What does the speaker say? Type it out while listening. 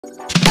Now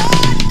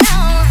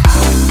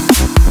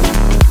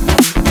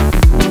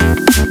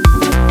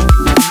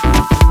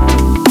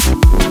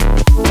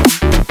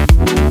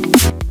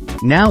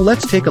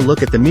let's take a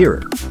look at the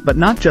mirror, but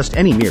not just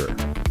any mirror.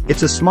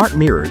 It's a smart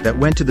mirror that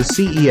went to the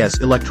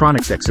CES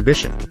Electronics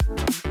exhibition.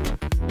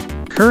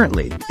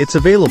 Currently, it's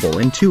available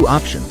in two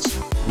options,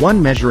 one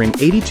measuring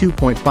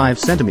 82.5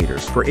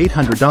 centimeters for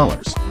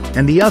 $800,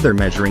 and the other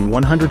measuring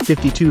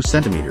 152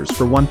 centimeters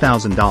for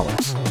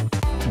 $1,000.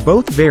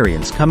 Both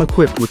variants come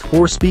equipped with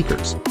 4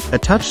 speakers, a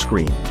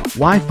touchscreen,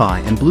 Wi-Fi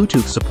and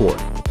Bluetooth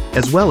support,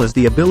 as well as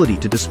the ability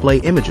to display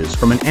images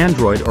from an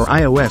Android or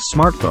iOS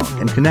smartphone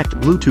and connect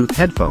Bluetooth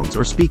headphones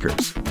or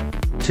speakers.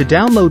 To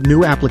download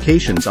new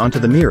applications onto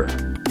the mirror,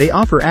 they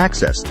offer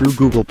access through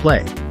Google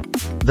Play.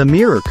 The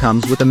mirror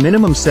comes with a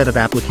minimum set of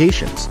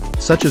applications,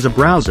 such as a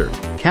browser,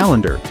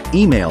 calendar,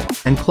 email,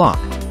 and clock,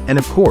 and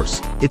of course,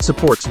 it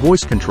supports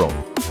voice control.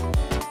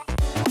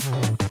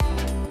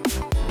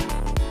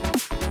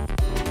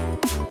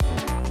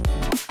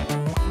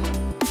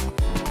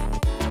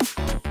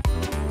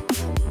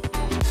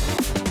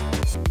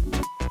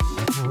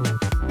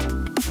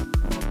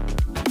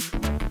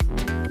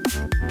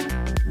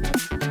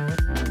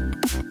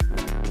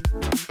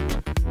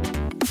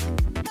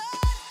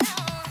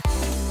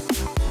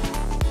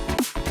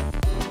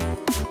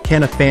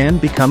 Can a fan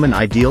become an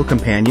ideal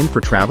companion for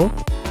travel?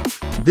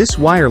 This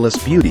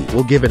wireless beauty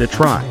will give it a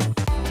try.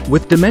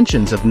 With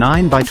dimensions of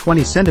 9 by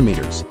 20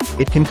 centimeters,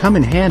 it can come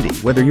in handy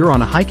whether you're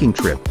on a hiking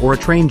trip or a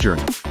train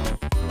journey.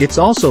 It's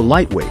also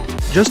lightweight,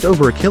 just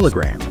over a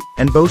kilogram,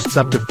 and boasts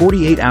up to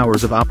 48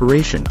 hours of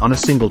operation on a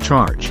single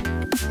charge.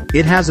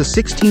 It has a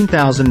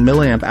 16,000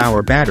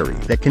 mAh battery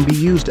that can be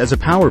used as a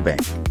power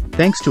bank,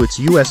 thanks to its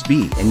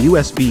USB and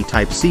USB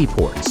Type-C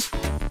ports.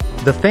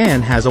 The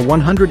fan has a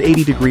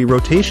 180-degree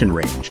rotation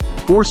range,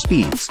 4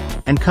 speeds,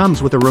 and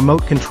comes with a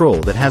remote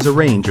control that has a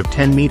range of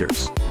 10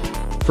 meters.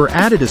 For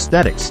added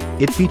aesthetics,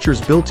 it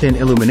features built-in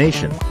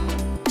illumination.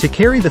 To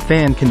carry the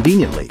fan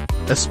conveniently,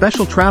 a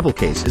special travel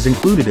case is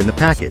included in the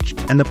package,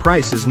 and the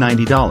price is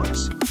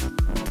 $90.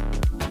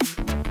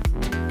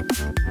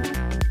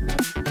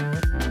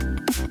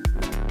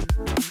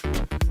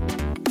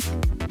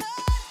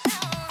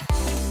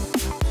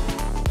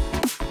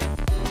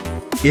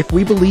 If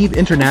we believe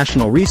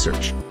international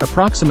research,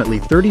 approximately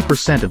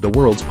 30% of the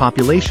world's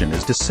population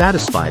is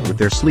dissatisfied with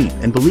their sleep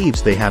and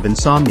believes they have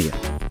insomnia.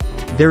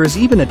 There is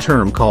even a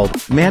term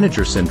called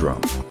manager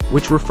syndrome,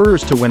 which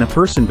refers to when a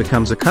person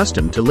becomes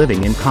accustomed to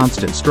living in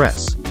constant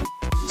stress.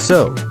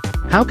 So,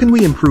 how can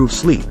we improve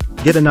sleep,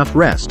 get enough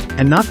rest,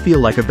 and not feel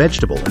like a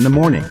vegetable in the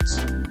mornings?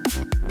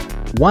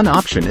 One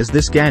option is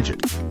this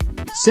gadget.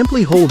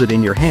 Simply hold it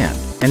in your hand,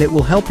 and it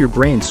will help your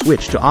brain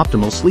switch to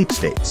optimal sleep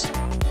states.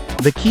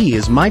 The key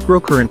is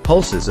microcurrent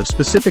pulses of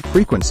specific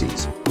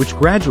frequencies, which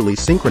gradually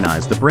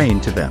synchronize the brain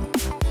to them.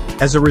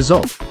 As a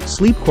result,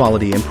 sleep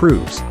quality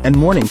improves, and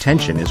morning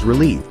tension is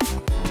relieved.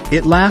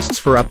 It lasts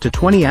for up to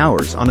 20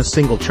 hours on a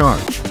single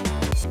charge.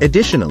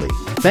 Additionally,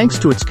 thanks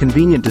to its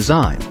convenient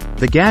design,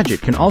 the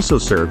gadget can also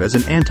serve as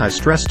an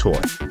anti-stress toy.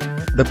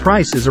 The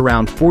price is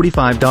around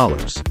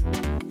 $45.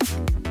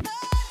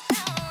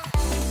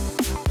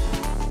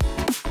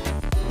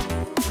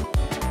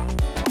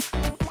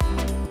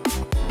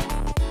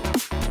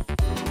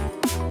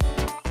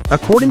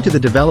 According to the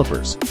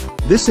developers,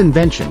 this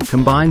invention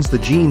combines the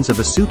genes of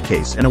a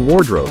suitcase and a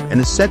wardrobe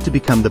and is set to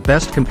become the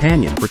best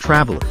companion for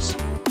travelers.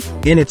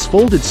 In its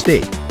folded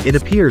state, it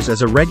appears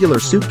as a regular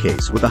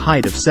suitcase with a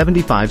height of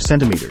 75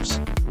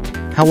 centimeters.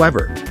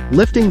 However,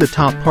 lifting the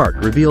top part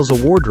reveals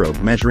a wardrobe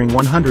measuring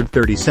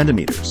 130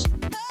 centimeters.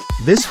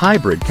 This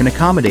hybrid can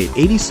accommodate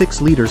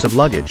 86 liters of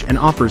luggage and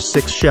offers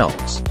 6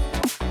 shelves.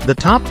 The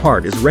top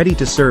part is ready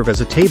to serve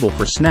as a table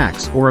for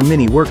snacks or a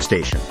mini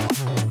workstation.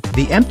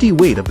 The empty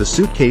weight of the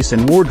suitcase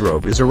and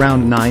wardrobe is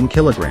around 9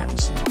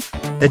 kilograms.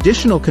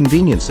 Additional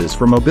conveniences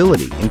for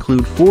mobility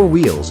include 4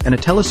 wheels and a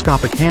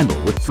telescopic handle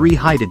with 3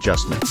 height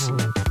adjustments.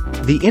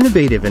 The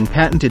innovative and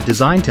patented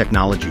design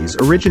technologies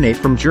originate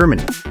from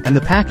Germany, and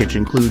the package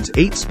includes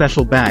 8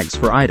 special bags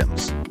for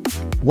items.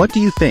 What do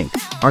you think?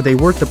 Are they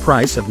worth the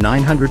price of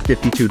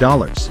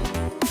 $952?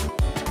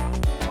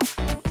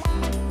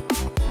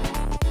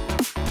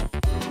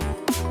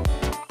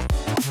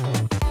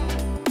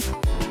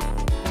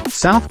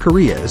 South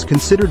Korea is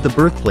considered the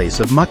birthplace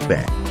of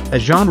mukbang, a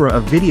genre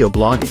of video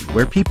blogging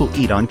where people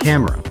eat on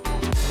camera.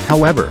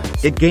 However,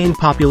 it gained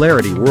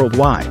popularity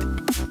worldwide.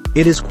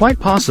 It is quite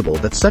possible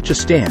that such a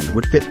stand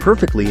would fit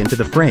perfectly into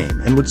the frame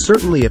and would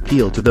certainly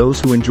appeal to those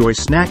who enjoy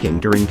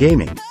snacking during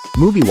gaming,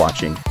 movie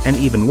watching, and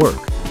even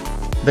work.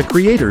 The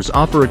creators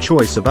offer a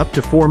choice of up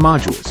to 4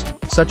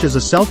 modules, such as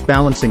a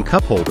self-balancing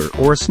cup holder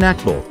or a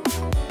snack bowl.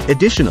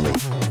 Additionally,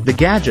 the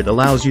gadget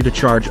allows you to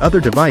charge other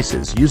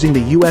devices using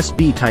the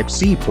USB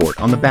Type-C port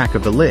on the back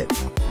of the lid.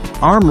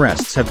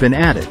 Armrests have been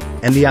added,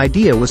 and the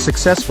idea was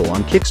successful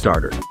on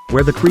Kickstarter,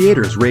 where the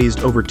creators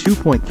raised over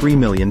 $2.3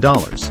 million.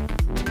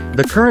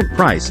 The current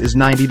price is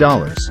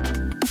 $90.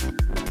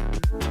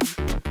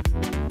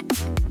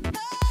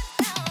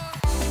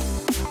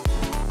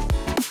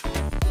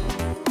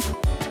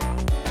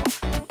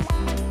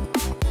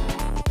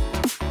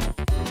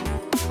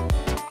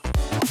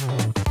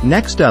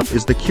 Next up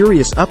is the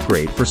curious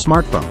upgrade for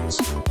smartphones.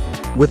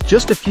 With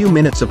just a few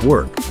minutes of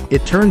work,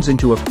 it turns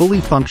into a fully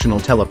functional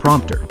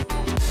teleprompter.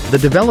 The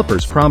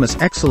developers promise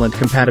excellent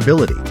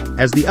compatibility,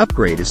 as the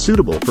upgrade is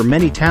suitable for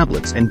many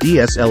tablets and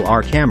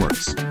DSLR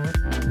cameras.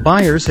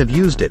 Buyers have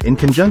used it in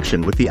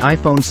conjunction with the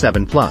iPhone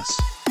 7 Plus.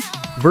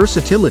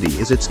 Versatility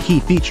is its key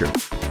feature.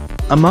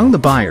 Among the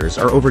buyers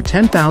are over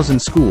 10,000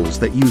 schools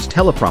that use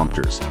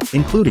teleprompters,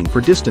 including for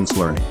distance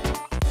learning.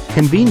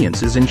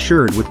 Convenience is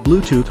ensured with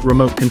Bluetooth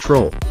remote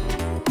control.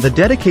 The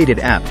dedicated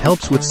app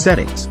helps with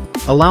settings,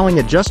 allowing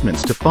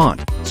adjustments to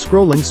font,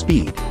 scrolling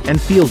speed, and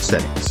field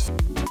settings.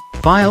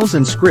 Files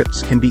and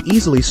scripts can be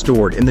easily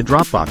stored in the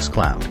Dropbox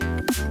cloud.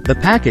 The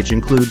package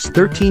includes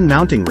 13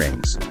 mounting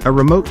rings, a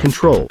remote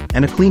control,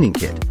 and a cleaning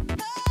kit.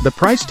 The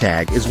price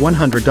tag is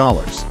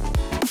 $100.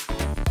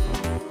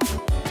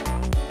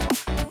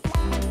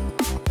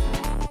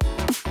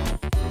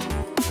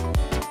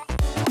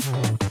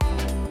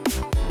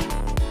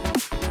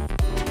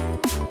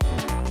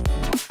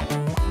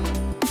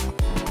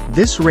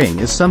 This ring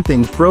is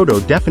something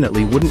Frodo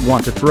definitely wouldn't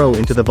want to throw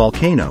into the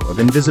volcano of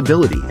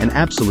invisibility and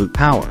absolute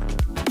power.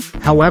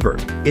 However,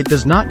 it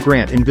does not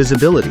grant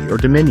invisibility or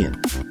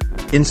dominion.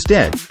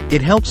 Instead,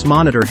 it helps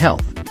monitor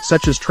health,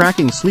 such as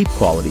tracking sleep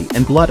quality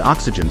and blood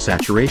oxygen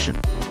saturation.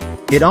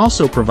 It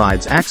also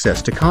provides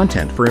access to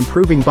content for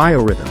improving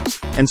biorhythms,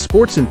 and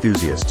sports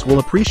enthusiasts will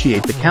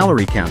appreciate the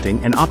calorie counting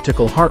and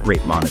optical heart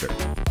rate monitor.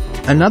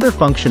 Another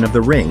function of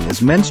the ring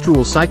is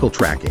menstrual cycle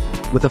tracking,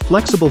 with a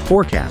flexible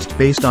forecast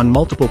based on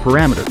multiple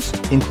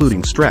parameters,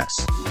 including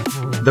stress.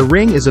 The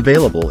ring is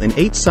available in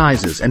 8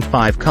 sizes and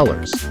 5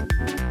 colors.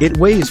 It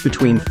weighs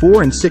between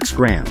 4 and 6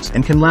 grams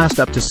and can last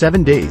up to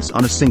 7 days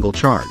on a single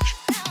charge.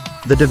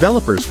 The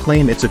developers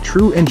claim it's a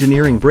true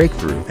engineering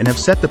breakthrough and have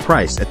set the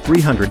price at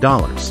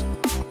 $300.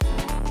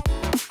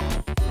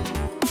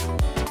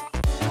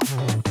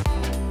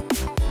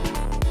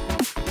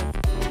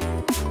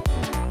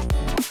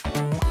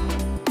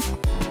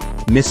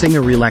 Missing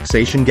a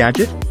relaxation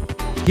gadget?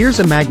 Here's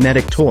a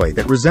magnetic toy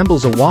that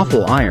resembles a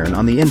waffle iron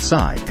on the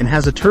inside and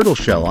has a turtle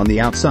shell on the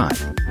outside,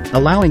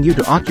 allowing you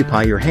to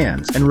occupy your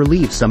hands and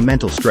relieve some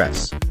mental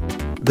stress.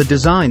 The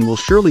design will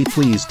surely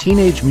please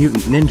Teenage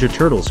Mutant Ninja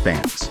Turtles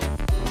fans.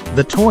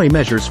 The toy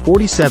measures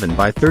 47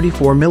 by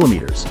 34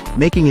 millimeters,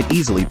 making it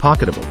easily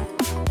pocketable.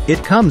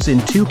 It comes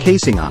in 2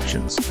 casing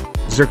options,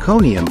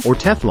 zirconium or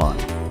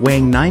Teflon,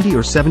 weighing 90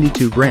 or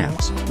 72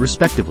 grams,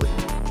 respectively.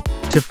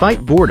 To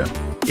fight boredom,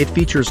 it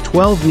features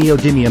 12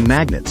 neodymium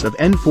magnets of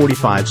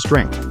N45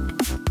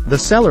 strength. The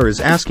seller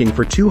is asking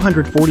for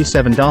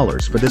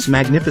 $247 for this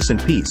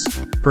magnificent piece,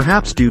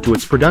 perhaps due to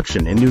its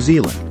production in New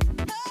Zealand.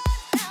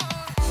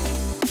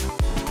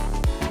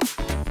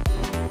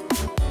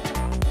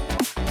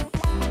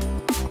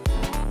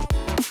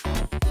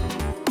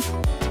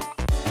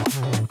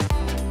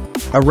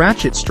 A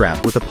ratchet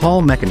strap with a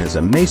pawl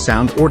mechanism may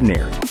sound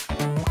ordinary.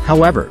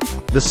 However,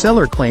 the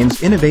seller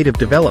claims innovative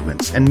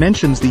developments and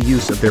mentions the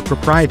use of their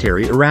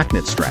proprietary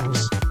arachnid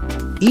straps.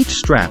 Each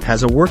strap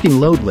has a working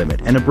load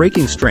limit and a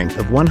breaking strength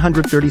of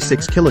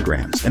 136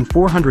 kilograms and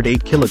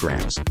 408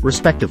 kilograms,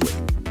 respectively.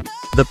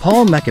 The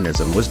pawl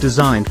mechanism was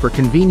designed for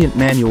convenient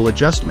manual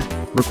adjustment,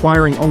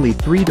 requiring only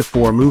 3 to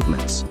 4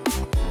 movements.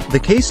 The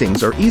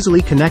casings are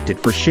easily connected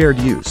for shared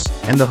use,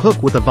 and the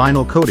hook with a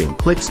vinyl coating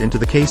clicks into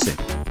the casing.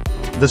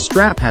 The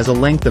strap has a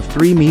length of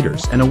 3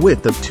 meters and a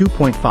width of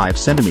 2.5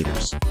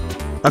 centimeters.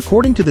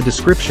 According to the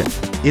description,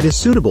 it is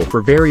suitable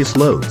for various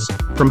loads,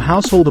 from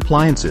household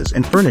appliances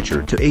and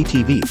furniture to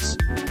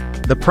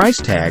ATVs. The price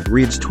tag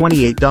reads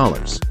 $28.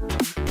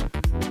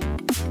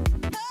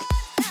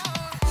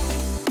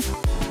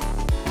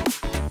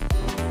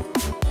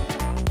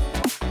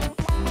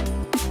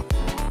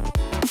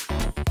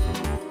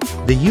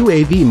 The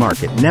UAV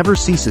market never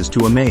ceases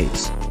to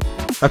amaze.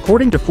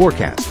 According to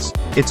forecasts,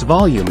 its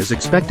volume is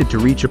expected to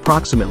reach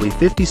approximately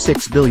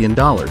 $56 billion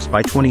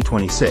by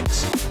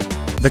 2026.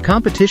 The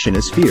competition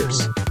is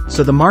fierce,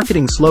 so the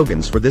marketing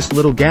slogans for this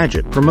little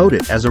gadget promote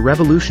it as a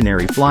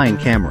revolutionary flying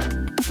camera.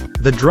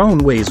 The drone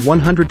weighs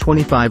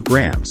 125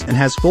 grams and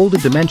has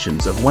folded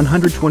dimensions of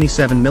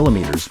 127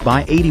 mm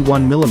by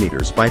 81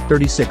 mm by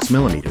 36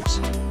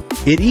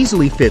 mm. It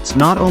easily fits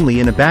not only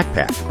in a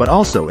backpack but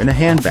also in a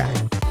handbag.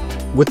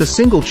 With a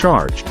single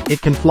charge,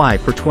 it can fly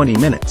for 20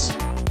 minutes.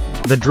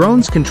 The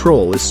drone's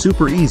control is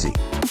super easy.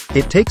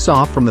 It takes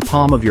off from the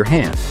palm of your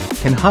hand,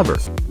 can hover,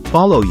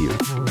 follow you,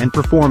 and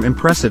perform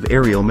impressive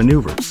aerial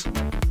maneuvers.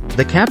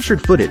 The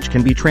captured footage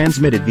can be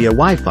transmitted via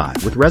Wi-Fi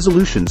with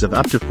resolutions of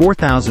up to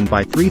 4000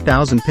 by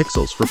 3000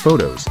 pixels for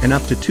photos and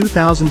up to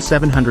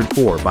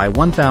 2704 by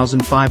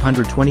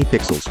 1520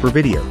 pixels for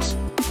videos.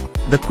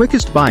 The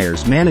quickest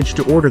buyers managed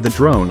to order the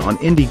drone on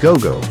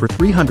Indiegogo for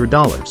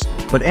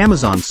 $300, but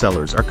Amazon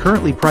sellers are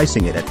currently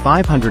pricing it at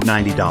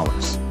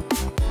 $590.